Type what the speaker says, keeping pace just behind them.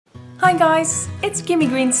Hi guys, it's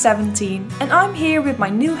GimmeGreen17 and I'm here with my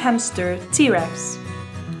new hamster, T-Rex.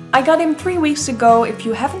 I got him 3 weeks ago. If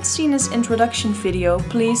you haven't seen his introduction video,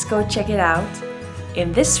 please go check it out.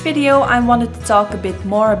 In this video I wanted to talk a bit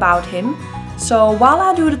more about him, so while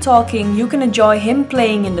I do the talking you can enjoy him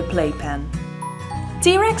playing in the playpen.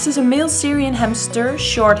 T-Rex is a male Syrian hamster,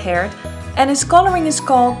 short-haired, and his coloring is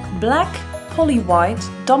called black, polywhite,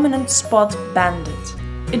 dominant spot banded.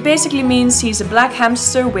 It basically means he's a black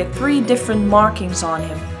hamster with 3 different markings on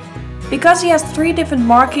him. Because he has 3 different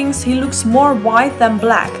markings, he looks more white than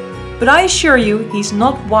black. But I assure you, he's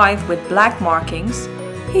not white with black markings.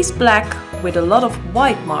 He's black with a lot of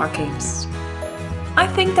white markings. I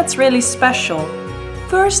think that's really special.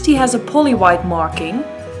 First, he has a polywhite marking.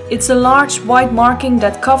 It's a large white marking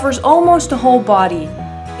that covers almost the whole body.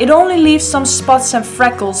 It only leaves some spots and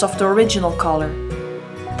freckles of the original color.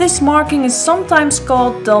 This marking is sometimes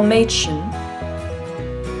called Dalmatian.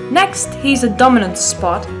 Next, he's a dominant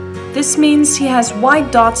spot. This means he has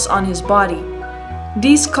white dots on his body.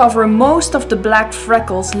 These cover most of the black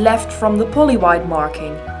freckles left from the polywhite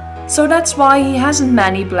marking. So that's why he hasn't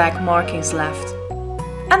many black markings left.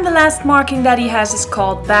 And the last marking that he has is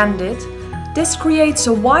called banded. This creates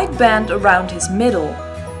a white band around his middle.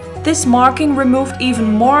 This marking removed even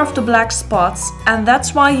more of the black spots, and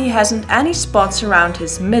that's why he hasn't any spots around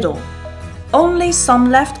his middle. Only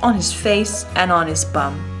some left on his face and on his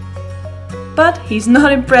bum. But he's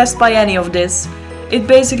not impressed by any of this. It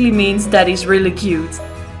basically means that he's really cute.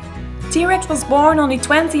 T-Rex was born on the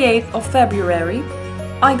 28th of February.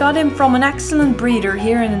 I got him from an excellent breeder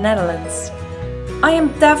here in the Netherlands. I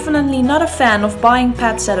am definitely not a fan of buying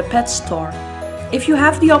pets at a pet store. If you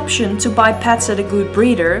have the option to buy pets at a good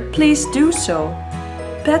breeder, please do so.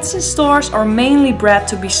 Pets in stores are mainly bred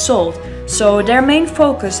to be sold, so their main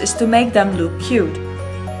focus is to make them look cute.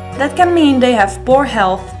 That can mean they have poor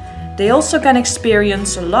health. They also can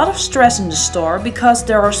experience a lot of stress in the store because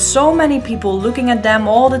there are so many people looking at them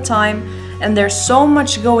all the time and there's so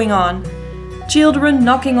much going on. Children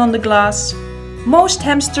knocking on the glass. Most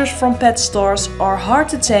hamsters from pet stores are hard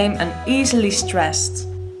to tame and easily stressed.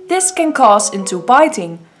 This can cause into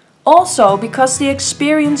biting. Also, because they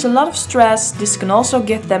experience a lot of stress, this can also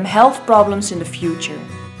give them health problems in the future.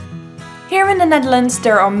 Here in the Netherlands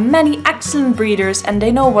there are many excellent breeders and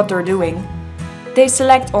they know what they're doing. They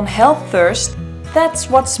select on health first. That's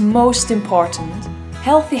what's most important.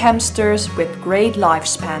 Healthy hamsters with great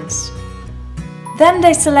lifespans. Then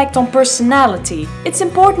they select on personality. It's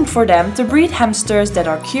important for them to breed hamsters that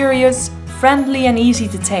are curious, friendly and easy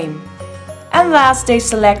to tame. And last, they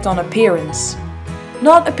select on appearance.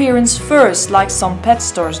 Not appearance first, like some pet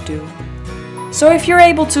stores do. So if you're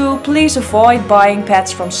able to, please avoid buying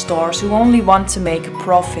pets from stores who only want to make a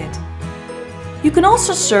profit. You can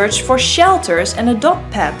also search for shelters and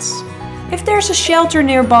adopt pets. If there's a shelter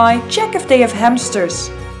nearby, check if they have hamsters.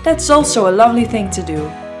 That's also a lovely thing to do.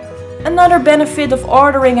 Another benefit of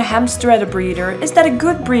ordering a hamster at a breeder is that a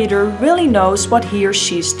good breeder really knows what he or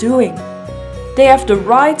she's doing. They have the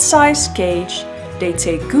right size cage, they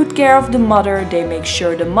take good care of the mother, they make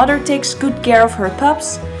sure the mother takes good care of her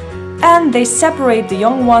pups, and they separate the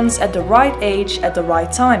young ones at the right age at the right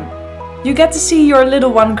time. You get to see your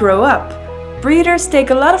little one grow up. Breeders take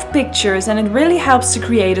a lot of pictures and it really helps to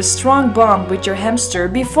create a strong bond with your hamster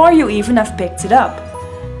before you even have picked it up.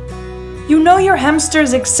 You know your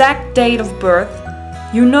hamster's exact date of birth,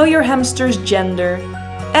 you know your hamster's gender,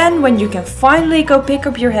 and when you can finally go pick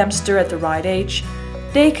up your hamster at the right age,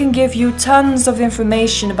 they can give you tons of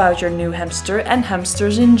information about your new hamster and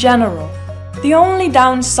hamsters in general. The only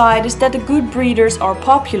downside is that the good breeders are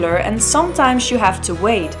popular and sometimes you have to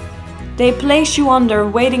wait. They place you on their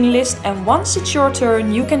waiting list and once it's your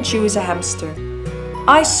turn you can choose a hamster.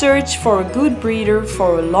 I searched for a good breeder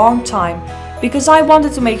for a long time because I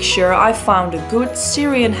wanted to make sure I found a good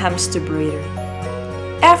Syrian hamster breeder.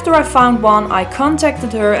 After I found one, I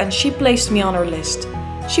contacted her and she placed me on her list.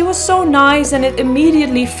 She was so nice and it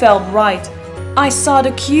immediately felt right. I saw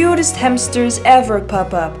the cutest hamsters ever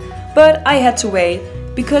pop up, but I had to wait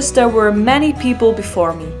because there were many people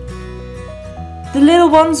before me. The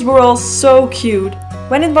little ones were all so cute.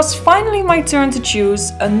 When it was finally my turn to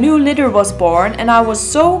choose, a new litter was born and I was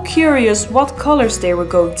so curious what colors they were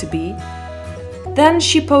going to be. Then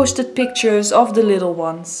she posted pictures of the little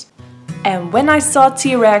ones. And when I saw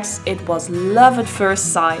T-Rex, it was love at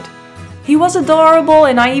first sight. He was adorable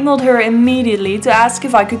and I emailed her immediately to ask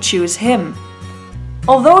if I could choose him.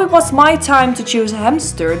 Although it was my time to choose a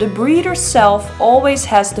hamster, the breeder self always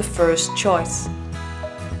has the first choice.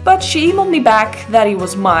 But she emailed me back that he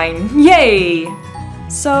was mine. Yay!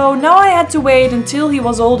 So now I had to wait until he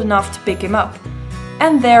was old enough to pick him up.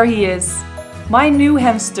 And there he is, my new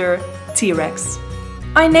hamster, T-Rex.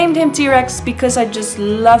 I named him T-Rex because I just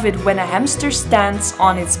love it when a hamster stands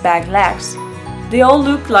on its back legs. They all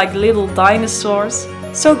look like little dinosaurs,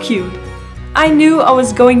 so cute. I knew I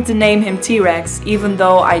was going to name him T-Rex, even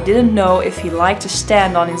though I didn't know if he liked to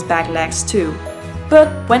stand on his back legs too.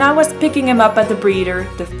 But when I was picking him up at the breeder,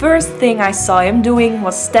 the first thing I saw him doing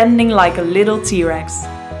was standing like a little T-Rex.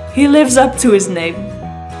 He lives up to his name.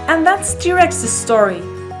 And that's T-Rex's story.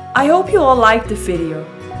 I hope you all liked the video.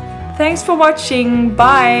 Thanks for watching,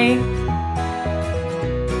 bye!